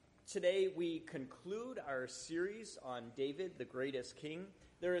Today we conclude our series on David, the greatest king.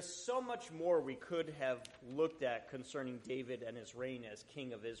 There is so much more we could have looked at concerning David and his reign as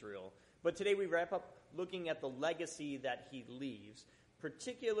king of Israel. But today we wrap up looking at the legacy that he leaves,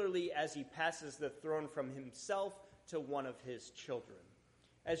 particularly as he passes the throne from himself to one of his children.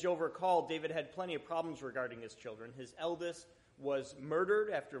 As you'll recall, David had plenty of problems regarding his children. His eldest was murdered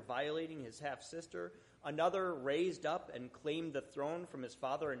after violating his half-sister. Another raised up and claimed the throne from his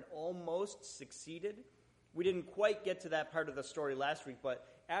father and almost succeeded. We didn't quite get to that part of the story last week, but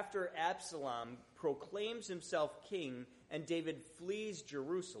after Absalom proclaims himself king and David flees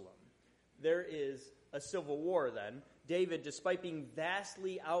Jerusalem, there is a civil war then. David, despite being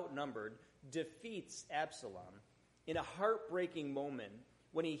vastly outnumbered, defeats Absalom. In a heartbreaking moment,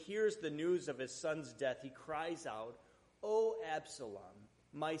 when he hears the news of his son's death, he cries out, "O Absalom,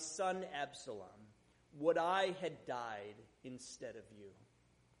 my son Absalom, would I had died instead of you."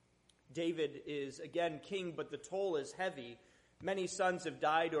 David is again king, but the toll is heavy. Many sons have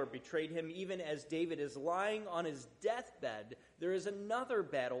died or betrayed him. Even as David is lying on his deathbed, there is another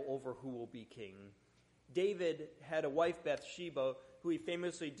battle over who will be king. David had a wife, Bathsheba, who he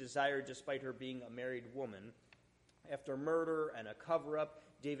famously desired despite her being a married woman. After murder and a cover-up,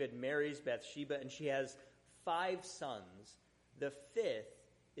 David marries Bathsheba, and she has 5 sons. The 5th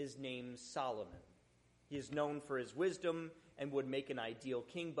is named Solomon. He is known for his wisdom and would make an ideal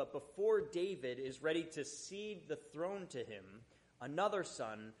king. But before David is ready to cede the throne to him, another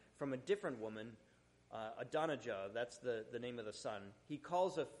son from a different woman, Adonijah, that's the name of the son, he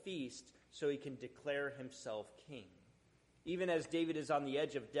calls a feast so he can declare himself king. Even as David is on the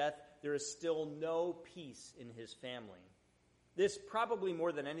edge of death, there is still no peace in his family. This, probably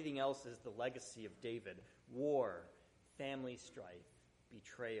more than anything else, is the legacy of David: war, family strife,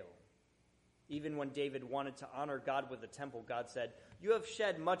 betrayal. Even when David wanted to honor God with the temple, God said, "You have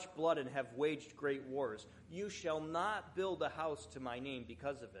shed much blood and have waged great wars. You shall not build a house to my name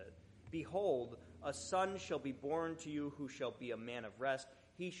because of it. Behold, a son shall be born to you who shall be a man of rest.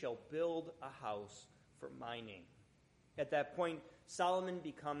 He shall build a house for my name." At that point, Solomon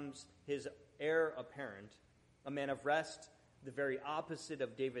becomes his heir apparent. A man of rest, the very opposite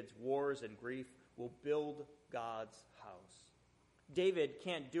of David's wars and grief, will build God's house. David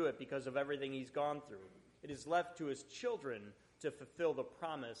can't do it because of everything he's gone through. It is left to his children to fulfill the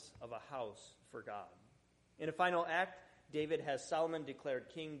promise of a house for God. In a final act, David has Solomon declared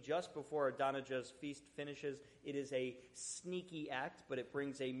king just before Adonijah's feast finishes. It is a sneaky act, but it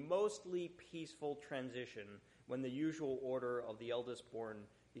brings a mostly peaceful transition when the usual order of the eldest born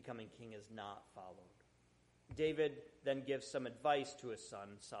becoming king is not followed. David then gives some advice to his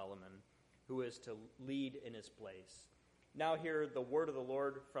son, Solomon, who is to lead in his place. Now hear the word of the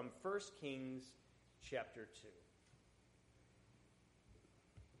Lord from 1 Kings chapter 2.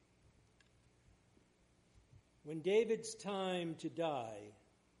 When David's time to die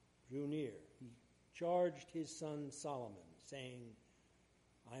drew near, he charged his son Solomon, saying,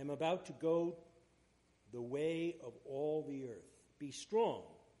 "I am about to go the way of all the earth. Be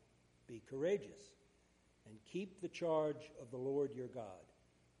strong, be courageous, and keep the charge of the Lord your God,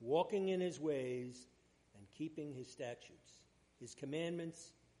 walking in his ways and keeping his statutes, his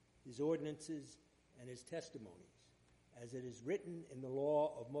commandments, his ordinances, and his testimonies, as it is written in the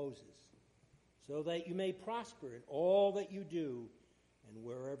law of Moses, so that you may prosper in all that you do and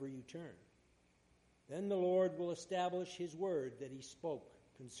wherever you turn. Then the Lord will establish his word that he spoke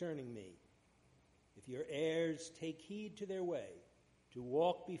concerning me. If your heirs take heed to their way, to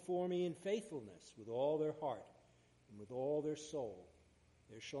walk before me in faithfulness with all their heart and with all their soul,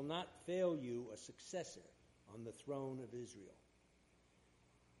 there shall not fail you a successor on the throne of Israel."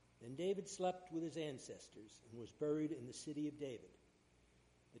 Then David slept with his ancestors and was buried in the city of David.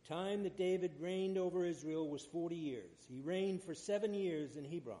 The time that David reigned over Israel was 40 years. He reigned for 7 years in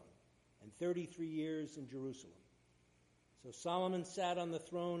Hebron and 33 years in Jerusalem. So Solomon sat on the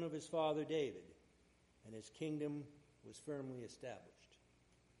throne of his father David, and his kingdom was firmly established.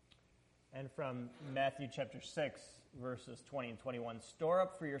 And from Matthew chapter 6, verses 20 and 21, "Store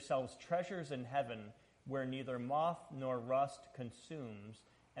up for yourselves treasures in heaven, where neither moth nor rust consumes,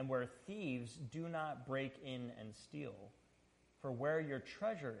 and where thieves do not break in and steal. For where your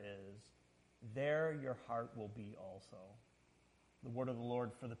treasure is, there your heart will be also." The word of the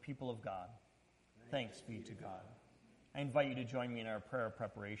Lord for the people of God. Thanks be to God. I invite you to join me in our prayer of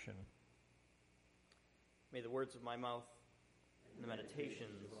preparation. May the words of my mouth and the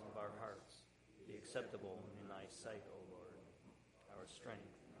meditations of our hearts be acceptable in thy sight, O Lord, our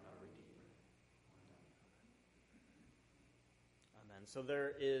strength and our Redeemer. Amen. So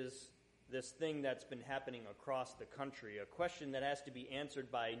there is this thing that's been happening across the country, a question that has to be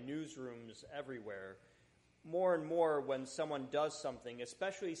answered by newsrooms everywhere. More and more, when someone does something,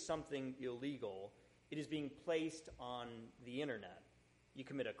 especially something illegal, it is being placed on the internet. You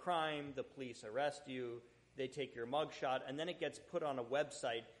commit a crime, the police arrest you, they take your mugshot, and then it gets put on a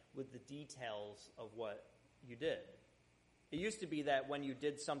website with the details of what you did. It used to be that when you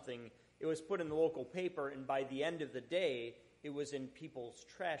did something, it was put in the local paper, and by the end of the day, it was in people's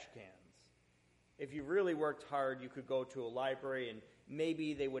trash cans. If you really worked hard, you could go to a library and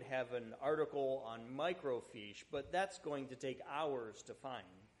maybe they would have an article on microfiche, but that's going to take hours to find.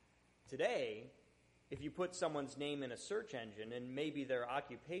 Today, if you put someone's name in a search engine and maybe their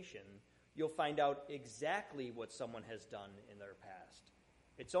occupation, you'll find out exactly what someone has done in their past.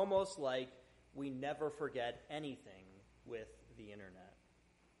 It's almost like we never forget anything with the internet.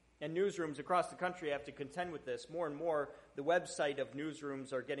 And newsrooms across the country have to contend with this. More and more, the website of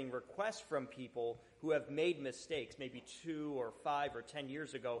newsrooms are getting requests from people who have made mistakes, maybe 2 or 5 or 10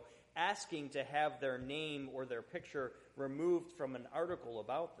 years ago, asking to have their name or their picture removed from an article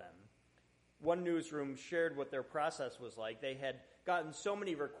about them. One newsroom shared what their process was like. They had gotten so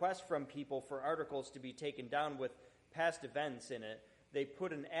many requests from people for articles to be taken down with past events in it, they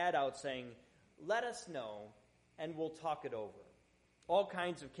put an ad out saying, "Let us know, and we'll talk it over." All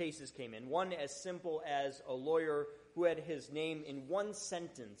kinds of cases came in. One as simple as a lawyer who had his name in one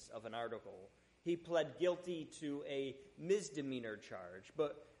sentence of an article. He pled guilty to a misdemeanor charge,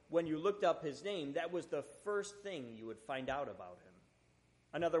 but when you looked up his name, that was the first thing you would find out about him.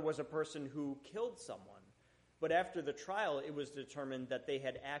 Another was a person who killed someone, but after the trial, it was determined that they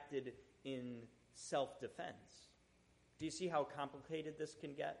had acted in self-defense. Do you see how complicated this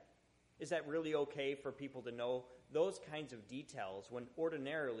can get? Is that really okay for people to know those kinds of details when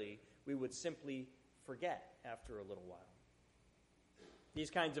ordinarily we would simply forget after a little while?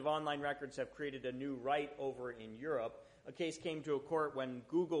 These kinds of online records have created a new right over in Europe. A case came to a court when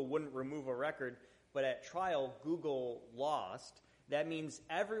Google wouldn't remove a record, but at trial, Google lost. That means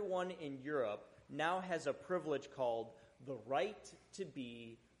everyone in Europe now has a privilege called the right to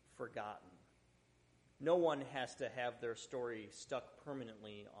be forgotten. No one has to have their story stuck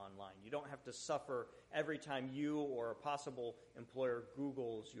permanently online. You don't have to suffer every time you or a possible employer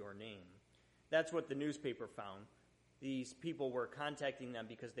Googles your name. That's what the newspaper found. These people were contacting them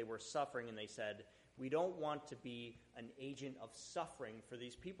because they were suffering, and they said, "We don't want to be an agent of suffering for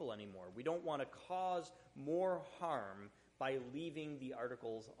these people anymore. We don't want to cause more harm by leaving the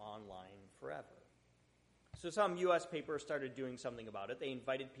articles online forever." So some U.S. papers started doing something about it. They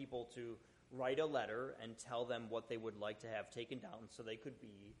invited people to write a letter and tell them what they would like to have taken down so they could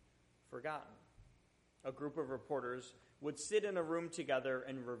be forgotten. A group of reporters would sit in a room together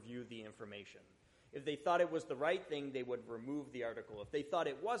and review the information. If they thought it was the right thing, they would remove the article. If they thought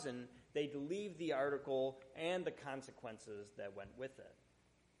it wasn't, they'd leave the article and the consequences that went with it.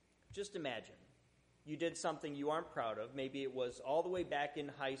 Just imagine, you did something you aren't proud of. Maybe it was all the way back in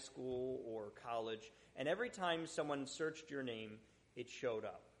high school or college, and every time someone searched your name, it showed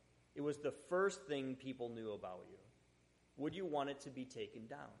up. It was the first thing people knew about you. Would you want it to be taken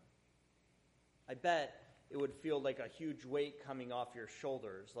down? I bet it would feel like a huge weight coming off your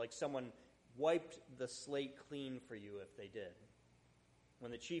shoulders, like someone wiped the slate clean for you if they did.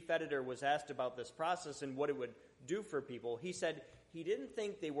 When the chief editor was asked about this process and what it would do for people, he said he didn't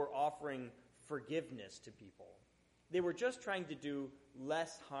think they were offering forgiveness to people. They were just trying to do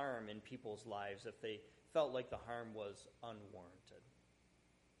less harm in people's lives if they felt like the harm was unwarranted.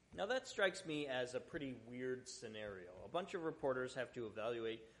 Now that strikes me as a pretty weird scenario. A bunch of reporters have to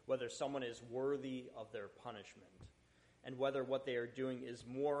evaluate whether someone is worthy of their punishment and whether what they are doing is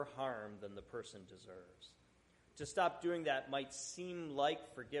more harm than the person deserves. To stop doing that might seem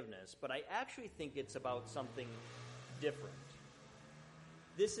like forgiveness, but I actually think it's about something different.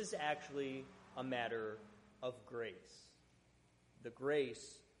 This is actually a matter of grace. The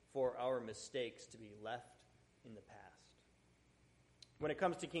grace for our mistakes to be left in the past. When it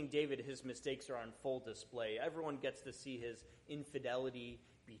comes to King David, his mistakes are on full display. Everyone gets to see his infidelity,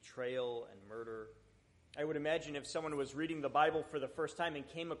 betrayal, and murder. I would imagine if someone was reading the Bible for the first time and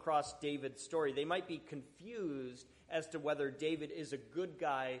came across David's story, they might be confused as to whether David is a good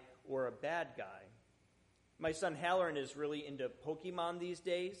guy or a bad guy. My son Halloran is really into Pokemon these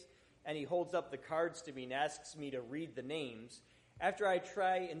days, and he holds up the cards to me and asks me to read the names. After I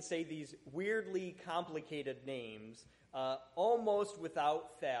try and say these weirdly complicated names, almost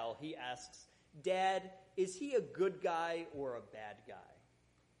without fail, he asks, "Dad, is he a good guy or a bad guy?"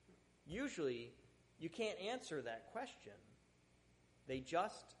 Usually, you can't answer that question. They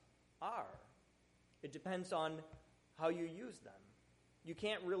just are. It depends on how you use them. You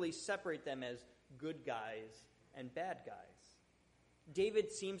can't really separate them as good guys and bad guys.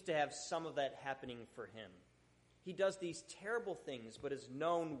 David seems to have some of that happening for him. He does these terrible things, but is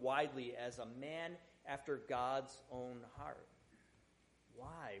known widely as a man after God's own heart.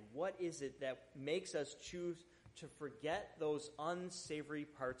 Why? What is it that makes us choose to forget those unsavory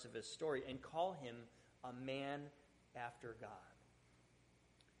parts of his story and call him a man after God?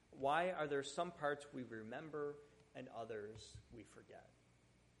 Why are there some parts we remember and others we forget?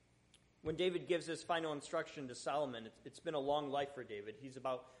 When David gives his final instruction to Solomon, it's been a long life for David. He's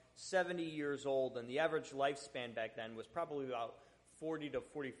about 70 years old, and the average lifespan back then was probably about 40 to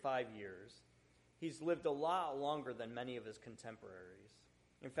 45 years. He's lived a lot longer than many of his contemporaries.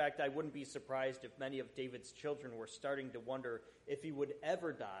 In fact, I wouldn't be surprised if many of David's children were starting to wonder if he would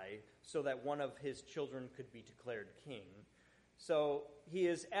ever die so that one of his children could be declared king. So he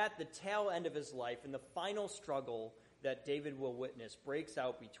is at the tail end of his life, and the final struggle that David will witness breaks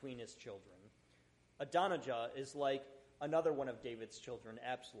out between his children. Adonijah is like another one of David's children,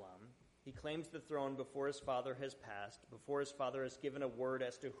 Absalom. He claims the throne before his father has passed, before his father has given a word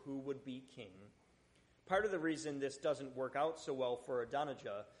as to who would be king. Part of the reason this doesn't work out so well for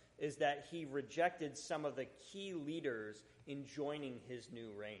Adonijah is that he rejected some of the key leaders in joining his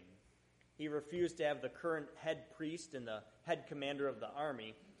new reign. He refused to have the current head priest and the head commander of the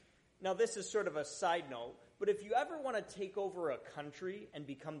army. Now, this is sort of a side note, but if you ever want to take over a country and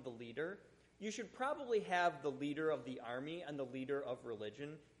become the leader, you should probably have the leader of the army and the leader of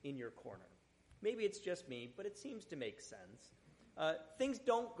religion in your corner. Maybe it's just me, but it seems to make sense. Things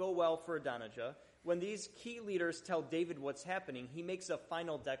don't go well for Adonijah. When these key leaders tell David what's happening, he makes a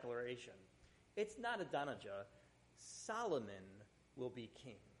final declaration. It's not Adonijah. Solomon will be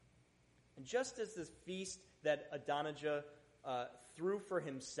king. And just as the feast that Adonijah threw for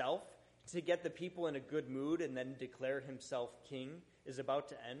himself to get the people in a good mood and then declare himself king is about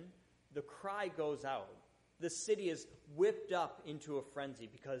to end, the cry goes out. The city is whipped up into a frenzy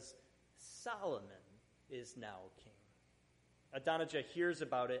because Solomon is now king. Adonijah hears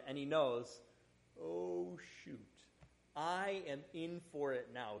about it and he knows, oh shoot, I am in for it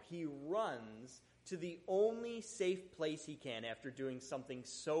now. He runs to the only safe place he can after doing something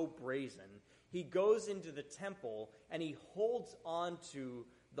so brazen. He goes into the temple and he holds on to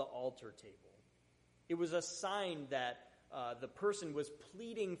the altar table. It was a sign that the person was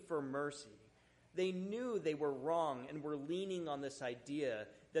pleading for mercy. They knew they were wrong and were leaning on this idea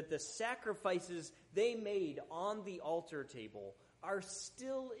that the sacrifices they made on the altar table are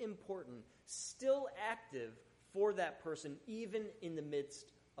still important, still active for that person, even in the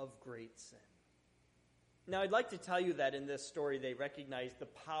midst of great sin. Now, I'd like to tell you that in this story, they recognize the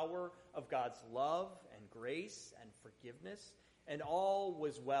power of God's love and grace and forgiveness, and all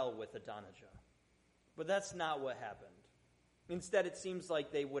was well with Adonijah. But that's not what happened. Instead, it seems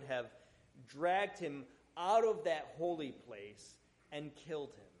like they would have dragged him out of that holy place and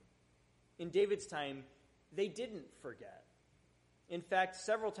killed him. In David's time, they didn't forget. In fact,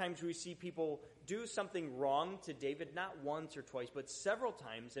 several times we see people do something wrong to David, not once or twice, but several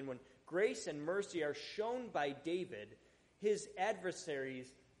times, and when grace and mercy are shown by David, his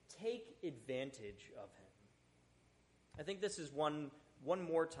adversaries take advantage of him. I think this is one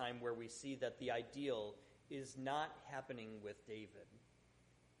more time where we see that the ideal is not happening with David.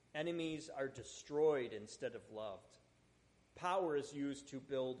 Enemies are destroyed instead of loved. Power is used to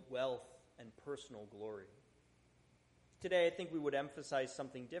build wealth and personal glory. Today, I think we would emphasize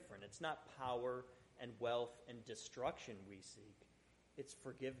something different. It's not power and wealth and destruction we seek. It's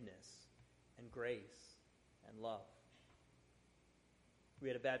forgiveness and grace and love. We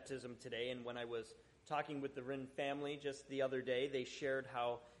had a baptism today, and when I was talking with the Rinn family just the other day, they shared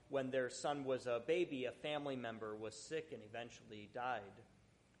how when their son was a baby, a family member was sick and eventually died.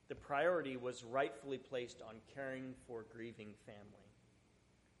 The priority was rightfully placed on caring for a grieving family.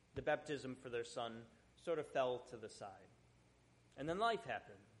 The baptism for their son sort of fell to the side. And then life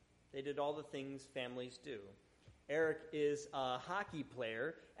happened. They did all the things families do. Eric is a hockey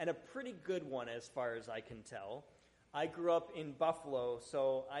player, and a pretty good one as far as I can tell. I grew up in Buffalo,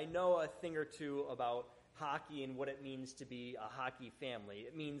 so I know a thing or two about hockey and what it means to be a hockey family.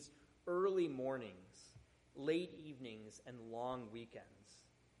 It means early mornings, late evenings, and long weekends.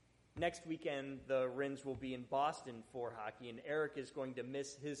 Next weekend, the Rinns will be in Boston for hockey, and Eric is going to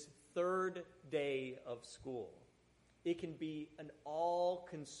miss his third day of school. It can be an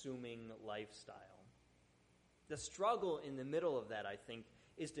all-consuming lifestyle. The struggle in the middle of that, I think,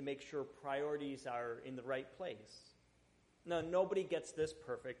 is to make sure priorities are in the right place. Now, nobody gets this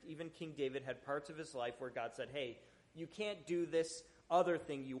perfect. Even King David had parts of his life where God said, hey, you can't do this other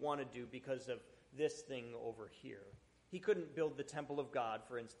thing you want to do because of this thing over here. He couldn't build the temple of God,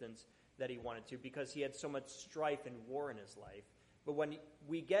 for instance, that he wanted to because he had so much strife and war in his life. But when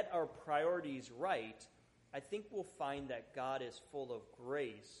we get our priorities right, I think we'll find that God is full of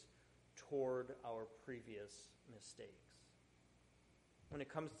grace toward our previous mistakes. When it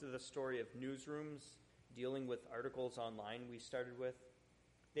comes to the story of newsrooms dealing with articles online we started with,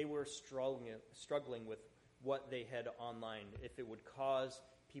 they were struggling with what they had online if it would cause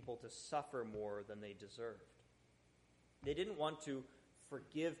people to suffer more than they deserved. They didn't want to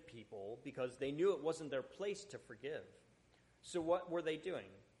forgive people because they knew it wasn't their place to forgive. So what were they doing?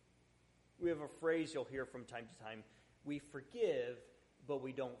 We have a phrase you'll hear from time to time: we forgive, but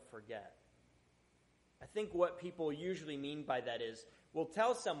we don't forget. I think what people usually mean by that is, we'll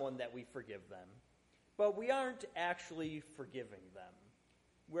tell someone that we forgive them, but we aren't actually forgiving them.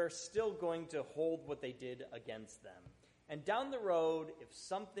 We're still going to hold what they did against them. And down the road, if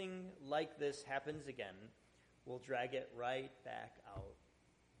something like this happens again, we'll drag it right back out.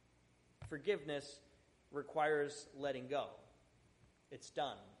 Forgiveness requires letting go. It's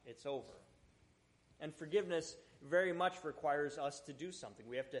done. It's over. And forgiveness very much requires us to do something.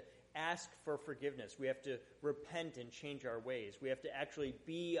 We have to ask for forgiveness. We have to repent and change our ways. We have to actually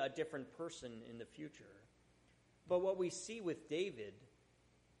be a different person in the future. But what we see with David,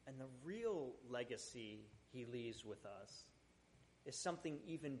 and the real legacy he leaves with us, is something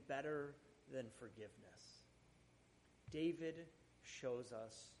even better than forgiveness. David shows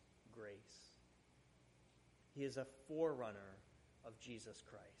us grace. He is a forerunner of Jesus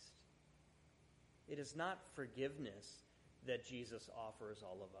Christ. It is not forgiveness that Jesus offers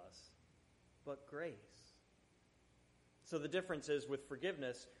all of us, but grace. So the difference is, with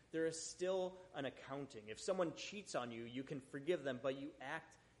forgiveness, there is still an accounting. If someone cheats on you, you can forgive them, but you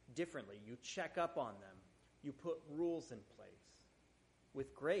act differently. You check up on them. You put rules in place.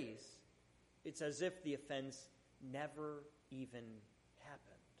 With grace, it's as if the offense never even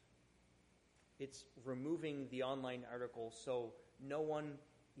happened. It's removing the online article so no one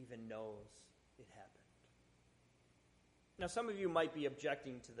even knows it happened. Now, some of you might be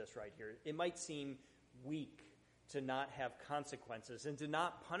objecting to this right here. It might seem weak to not have consequences and to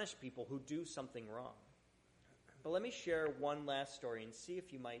not punish people who do something wrong. But let me share one last story and see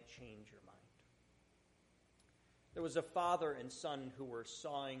if you might change your mind. There was a father and son who were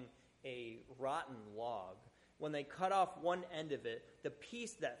sawing a rotten log. When they cut off one end of it, the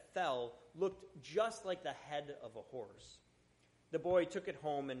piece that fell looked just like the head of a horse. The boy took it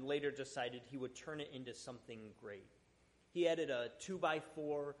home and later decided he would turn it into something great. He added a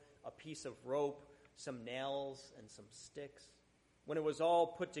 2x4, a piece of rope, some nails, and some sticks. When it was all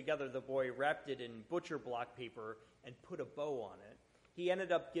put together, the boy wrapped it in butcher block paper and put a bow on it. He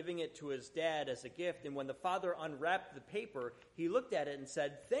ended up giving it to his dad as a gift, and when the father unwrapped the paper, he looked at it and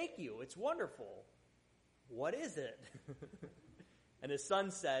said, "Thank you, it's wonderful." "What is it?" And his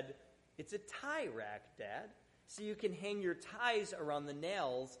son said, "It's a tie rack, Dad, so you can hang your ties around the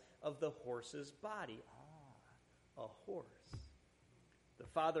nails of the horse's body." A horse. The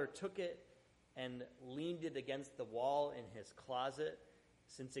father took it and leaned it against the wall in his closet,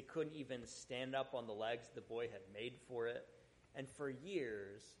 since it couldn't even stand up on the legs the boy had made for it. And for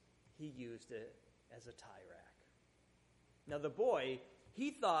years, he used it as a tie rack. Now the boy,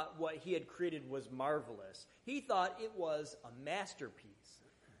 he thought what he had created was marvelous. He thought it was a masterpiece.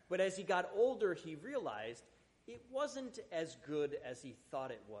 But as he got older, he realized it wasn't as good as he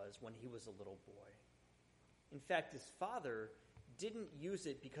thought it was when he was a little boy. In fact, his father didn't use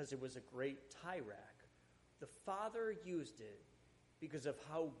it because it was a great tie rack. The father used it because of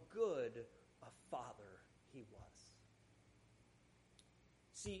how good a father he was.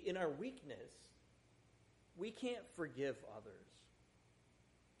 See, in our weakness, we can't forgive others.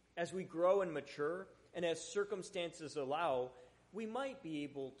 As we grow and mature, and as circumstances allow, we might be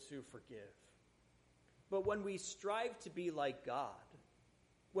able to forgive. But when we strive to be like God,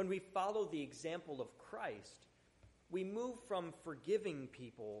 when we follow the example of Christ, we move from forgiving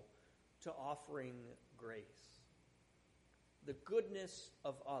people to offering grace. The goodness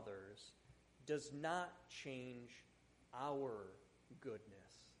of others does not change our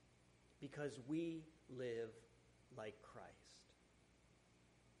goodness because we live like Christ.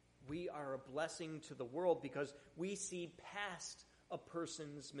 We are a blessing to the world because we see past a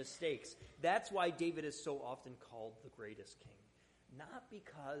person's mistakes. That's why David is so often called the greatest king. Not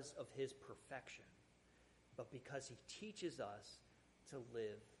because of his perfection, but because he teaches us to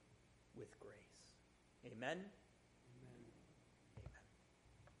live with grace. Amen?